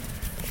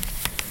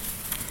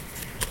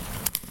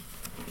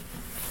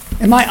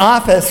In my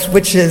office,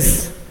 which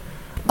is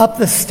up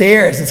the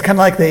stairs, it's kind of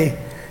like the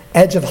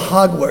edge of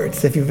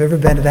Hogwarts, if you've ever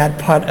been to that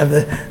part of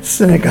the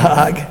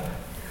synagogue.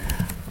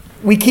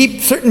 We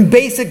keep certain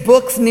basic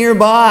books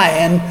nearby,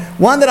 and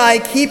one that I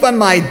keep on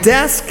my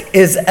desk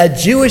is a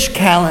Jewish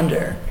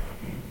calendar.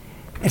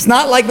 It's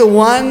not like the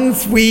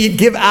ones we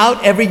give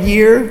out every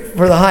year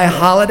for the high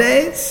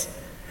holidays.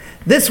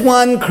 This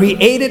one,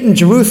 created in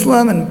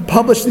Jerusalem and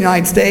published in the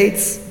United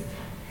States,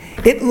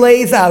 it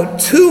lays out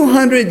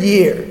 200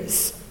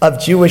 years of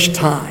Jewish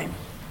time.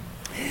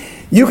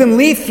 You can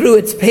leaf through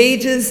its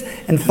pages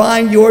and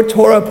find your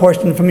Torah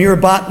portion from your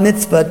bat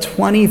mitzvah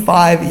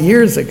 25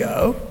 years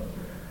ago.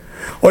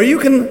 Or you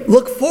can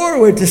look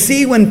forward to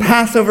see when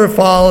Passover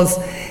falls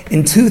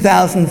in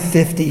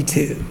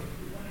 2052.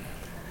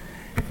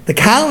 The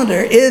calendar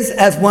is,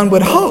 as one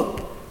would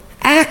hope,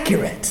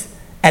 accurate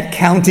at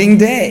counting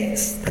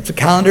days. That's what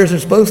calendars are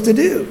supposed to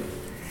do.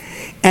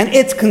 And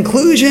its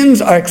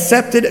conclusions are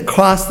accepted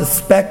across the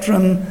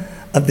spectrum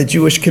of the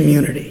Jewish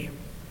community.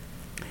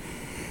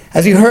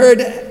 As you heard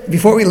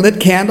before we lit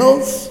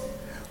candles,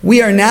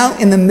 we are now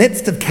in the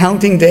midst of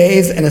counting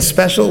days in a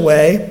special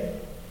way,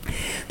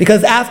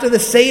 because after the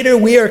Seder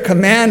we are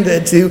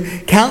commanded to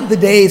count the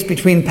days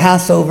between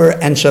Passover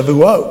and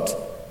Shavuot.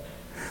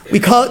 We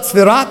call it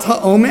Sfirat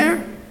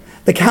HaOmer,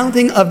 the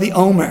counting of the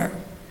Omer,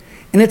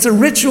 and it's a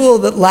ritual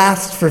that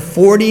lasts for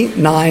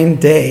 49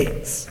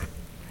 days.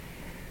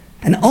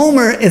 An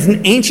Omer is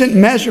an ancient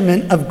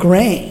measurement of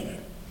grain.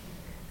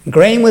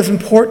 Grain was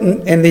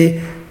important in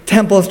the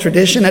temple's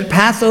tradition. At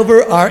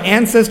Passover, our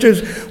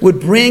ancestors would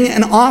bring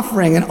an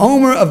offering, an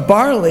omer of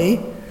barley,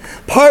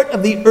 part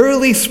of the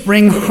early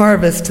spring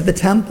harvest, to the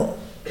temple.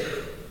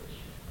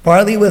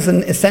 Barley was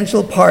an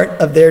essential part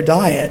of their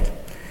diet.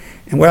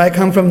 And where I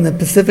come from, in the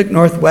Pacific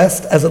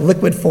Northwest, as a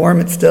liquid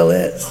form, it still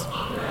is.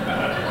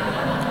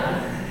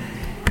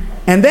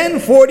 And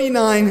then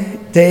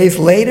 49 days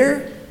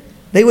later,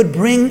 they would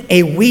bring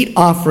a wheat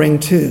offering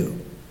too,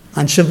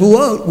 on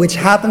Shavuot, which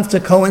happens to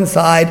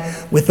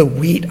coincide with the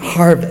wheat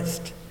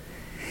harvest.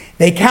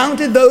 They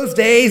counted those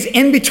days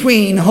in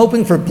between,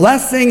 hoping for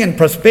blessing and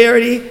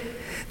prosperity,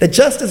 that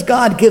just as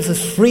God gives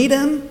us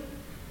freedom,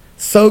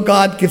 so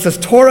God gives us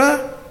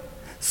Torah,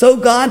 so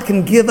God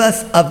can give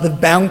us of the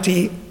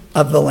bounty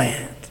of the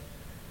land.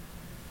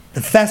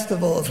 The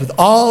festivals, with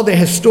all their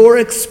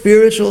historic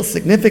spiritual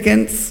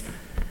significance,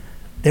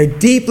 they're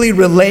deeply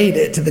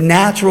related to the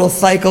natural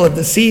cycle of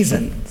the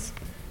seasons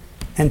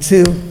and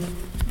to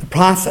the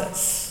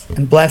process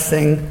and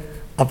blessing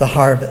of the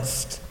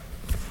harvest.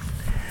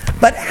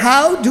 But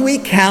how do we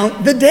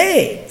count the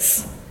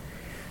days?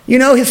 You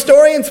know,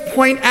 historians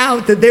point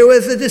out that there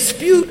was a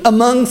dispute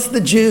amongst the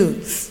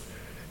Jews.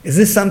 Is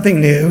this something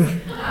new?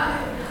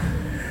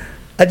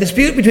 A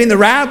dispute between the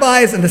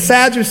rabbis and the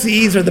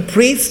Sadducees, or the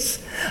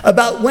priests,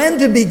 about when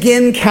to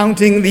begin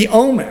counting the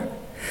Omer,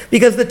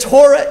 because the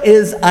Torah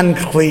is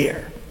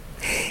unclear.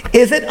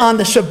 Is it on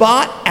the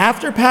Shabbat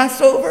after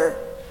Passover,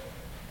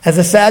 as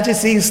the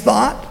Sadducees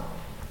thought,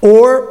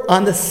 or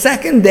on the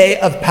second day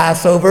of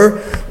Passover,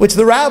 which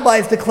the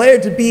rabbis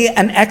declared to be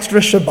an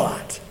extra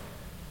Shabbat?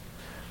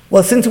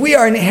 Well, since we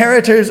are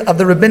inheritors of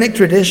the rabbinic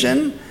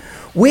tradition,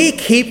 we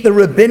keep the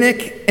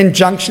rabbinic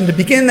injunction to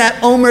begin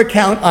that Omer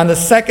count on the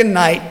second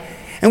night.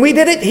 And we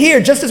did it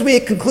here, just as we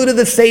had concluded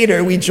the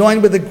Seder. We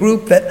joined with a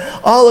group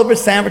that all over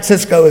San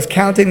Francisco is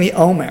counting the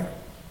Omer.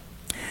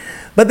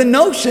 But the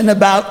notion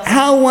about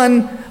how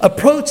one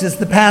approaches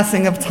the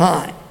passing of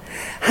time,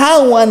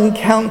 how one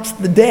counts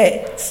the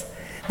days,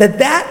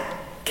 that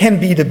can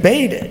be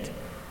debated.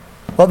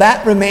 Well,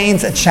 that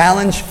remains a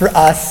challenge for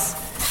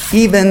us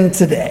even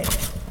today.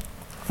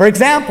 For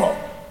example,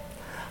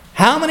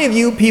 how many of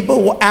you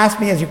people will ask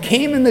me as you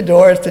came in the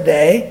doors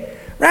today,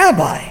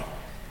 Rabbi,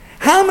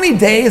 how many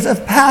days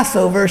of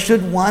Passover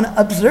should one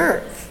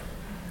observe?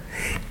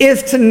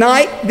 Is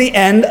tonight the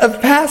end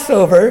of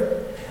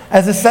Passover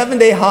as a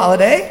 7-day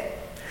holiday?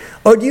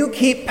 Or do you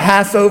keep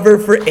Passover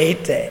for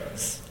 8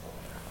 days?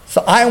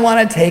 So I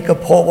want to take a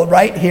poll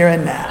right here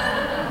and now.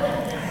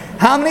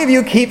 How many of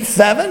you keep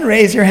 7?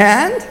 Raise your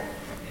hand.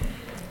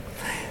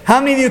 How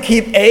many of you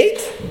keep 8?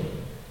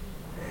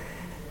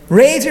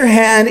 Raise your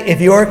hand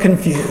if you're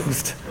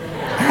confused.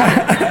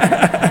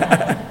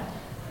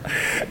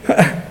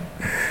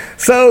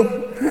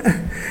 So,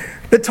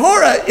 the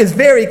Torah is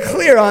very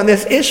clear on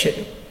this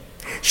issue.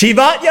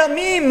 Shivat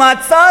yamim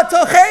matzah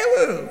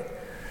tochelu.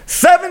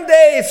 7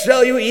 days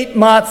shall you eat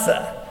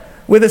matzah,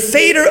 with a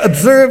Seder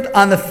observed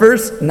on the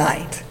first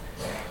night.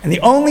 And the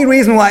only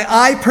reason why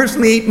I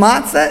personally eat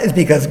matzah is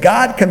because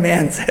God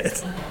commands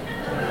it.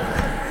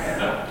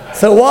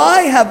 So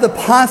why have the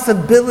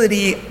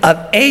possibility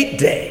of 8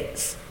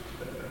 days?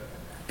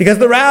 Because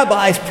the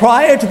rabbis,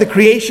 prior to the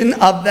creation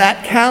of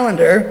that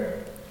calendar,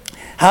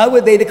 how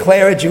would they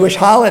declare a Jewish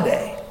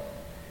holiday?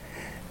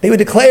 They would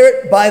declare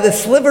it by the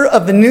sliver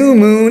of the new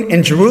moon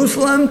in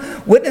Jerusalem.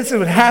 Witnesses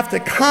would have to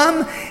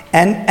come,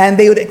 and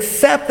they would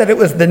accept that it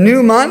was the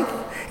new month,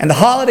 and the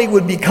holiday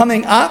would be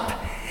coming up,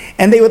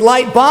 and they would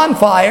light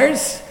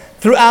bonfires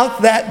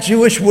throughout that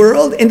Jewish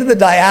world into the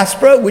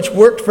diaspora, which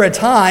worked for a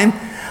time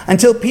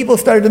until people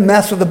started to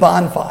mess with the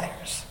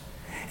bonfires.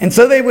 And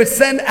so they would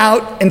send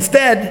out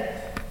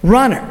instead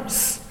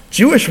runners,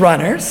 Jewish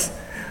runners,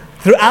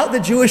 throughout the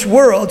Jewish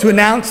world to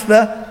announce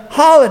the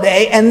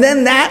holiday, and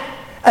then that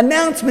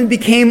announcement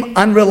became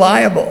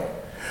unreliable.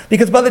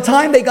 Because by the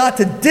time they got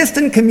to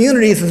distant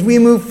communities as we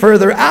moved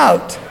further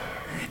out,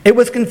 it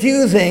was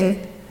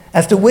confusing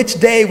as to which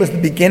day was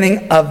the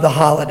beginning of the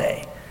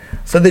holiday.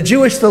 So the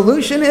Jewish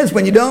solution is,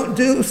 when you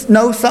don't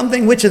know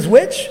something which is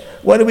which,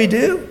 what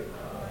do?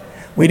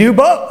 We do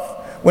both.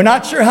 We're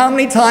not sure how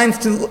many times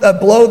to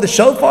blow the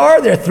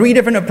shofar. There are 3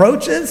 different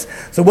approaches.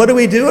 So what do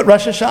we do at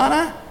Rosh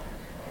Hashanah?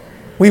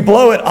 We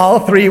blow it all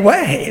 3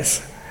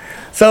 ways.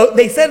 So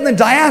they said in the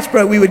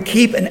diaspora we would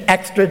keep an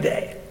extra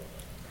day.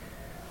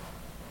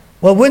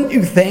 Well, wouldn't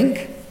you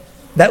think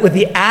that with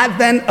the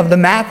advent of the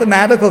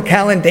mathematical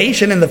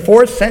calendation in the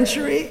 4th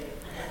century,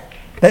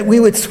 that we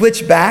would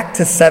switch back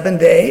to 7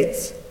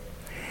 days?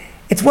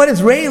 It's what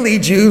Israeli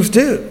Jews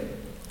do.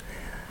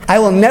 I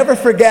will never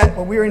forget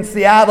when we were in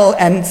Seattle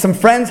and some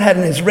friends had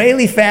an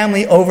Israeli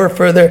family over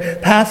for their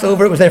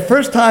Passover. It was their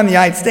first time in the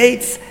United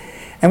States,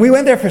 and we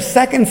went there for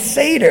second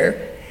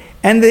Seder,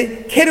 and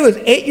the kid who was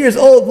 8 years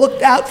old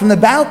looked out from the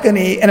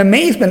balcony in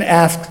amazement and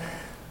asked,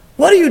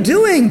 "What are you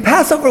doing?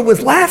 Passover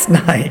was last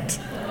night."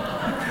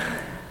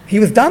 He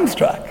was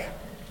dumbstruck.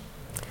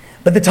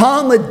 But the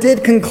Talmud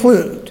did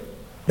conclude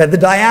that the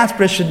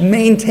diaspora should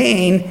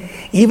maintain,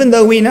 even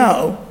though we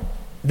know,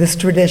 this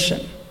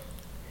tradition.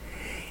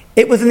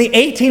 It was in the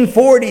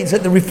 1840s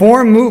that the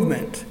Reform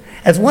movement,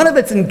 as one of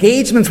its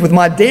engagements with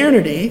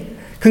modernity,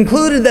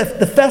 concluded that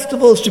the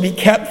festivals should be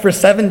kept for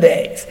 7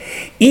 days,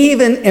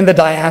 even in the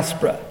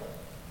diaspora.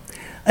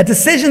 A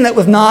decision that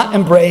was not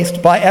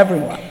embraced by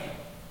everyone.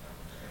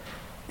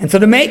 And so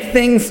to make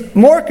things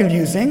more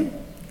confusing,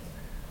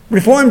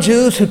 Reform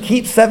Jews who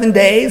keep 7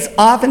 days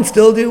often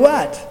still do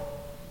what?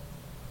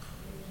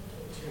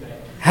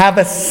 Have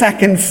a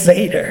second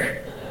Seder,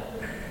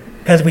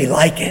 because we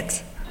like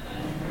it.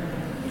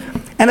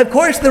 And of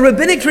course, the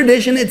rabbinic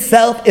tradition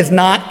itself is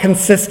not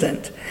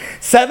consistent.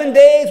 7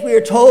 days, we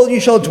are told, you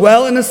shall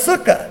dwell in a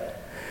sukkah.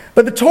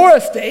 But the Torah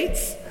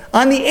states,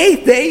 on the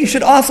 8th day, you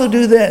should also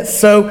do this.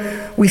 So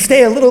we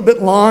stay a little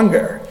bit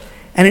longer.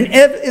 And in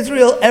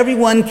Israel,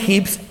 everyone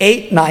keeps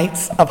 8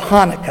 nights of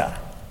Hanukkah.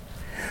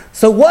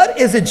 So what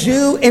is a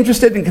Jew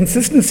interested in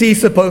consistency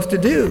supposed to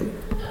do?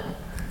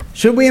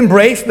 Should we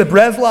embrace the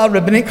Breslov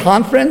Rabbinic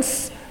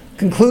Conference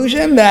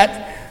conclusion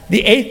that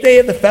the 8th day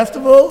of the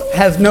festival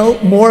has no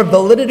more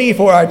validity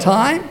for our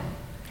time,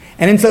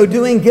 and in so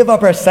doing give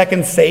up our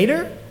second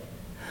Seder?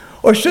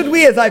 Or should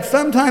we, as I've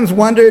sometimes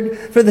wondered,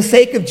 for the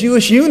sake of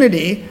Jewish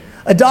unity,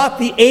 adopt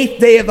the 8th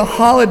day of the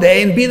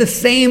holiday and be the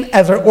same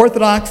as our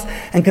Orthodox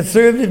and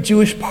conservative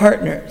Jewish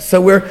partners,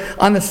 so we're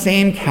on the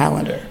same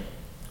calendar?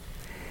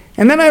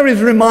 And then I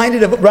was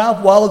reminded of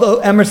Ralph Waldo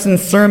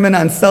Emerson's sermon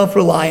on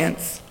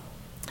self-reliance,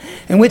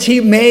 in which he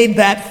made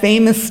that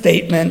famous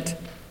statement,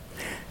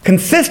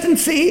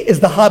 "Consistency is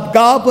the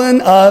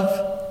hobgoblin of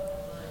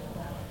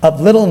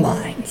little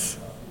minds."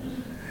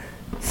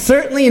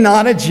 Certainly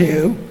not a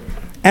Jew,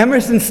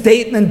 Emerson's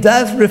statement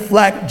does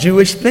reflect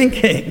Jewish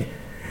thinking.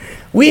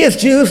 We as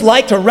Jews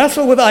like to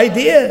wrestle with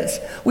ideas.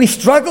 We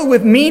struggle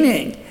with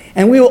meaning,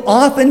 and we will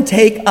often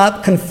take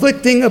up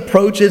conflicting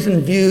approaches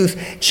and views,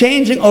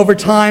 changing over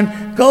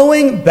time,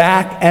 going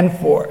back and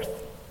forth.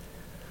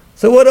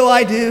 So what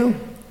do?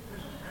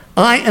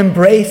 I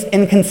embrace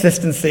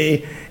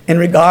inconsistency in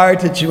regard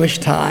to Jewish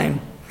time.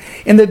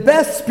 In the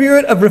best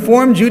spirit of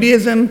Reform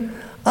Judaism,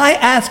 I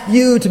ask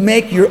you to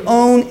make your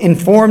own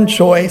informed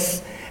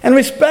choice and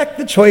respect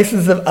the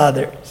choices of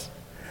others.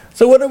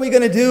 So what are we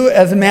going to do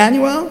as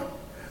Emmanuel?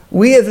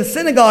 We as a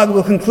synagogue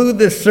will conclude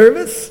this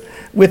service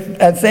with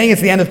saying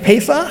it's the end of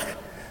Pesach,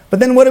 but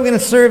then what are we going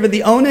to serve at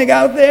the Oneg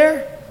out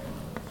there?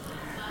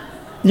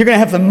 You're going to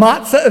have some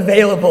matzah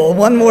available,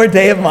 one more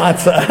day of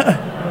matzah,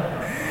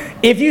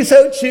 if you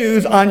so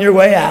choose on your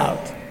way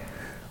out.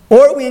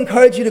 Or we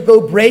encourage you to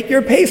go break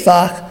your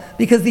Pesach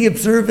because the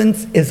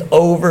observance is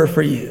over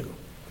for you.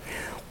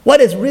 What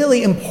is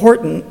really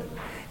important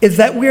is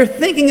that we are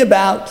thinking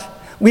about,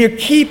 we are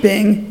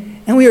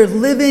keeping, and we are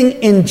living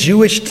in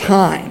Jewish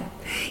time,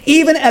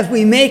 even as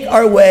we make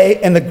our way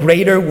in the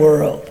greater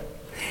world.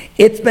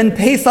 It's been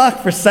Pesach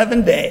for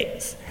 7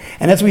 days,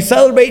 and as we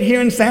celebrate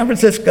here in San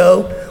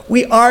Francisco,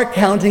 we are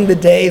counting the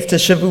days to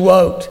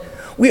Shavuot.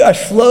 We are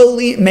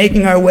slowly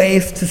making our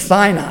ways to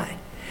Sinai,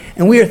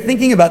 and we are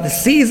thinking about the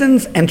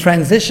seasons and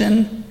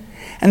transition,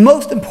 and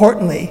most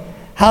importantly,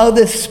 how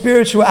this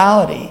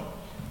spirituality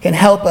can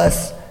help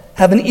us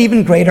have an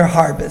even greater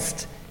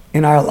harvest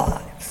in our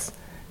lives.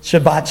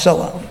 Shabbat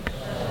Shalom.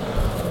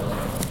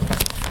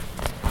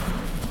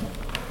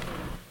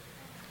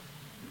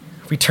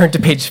 We turn to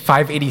page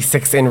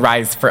 586 in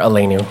Rise for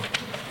Aleinu.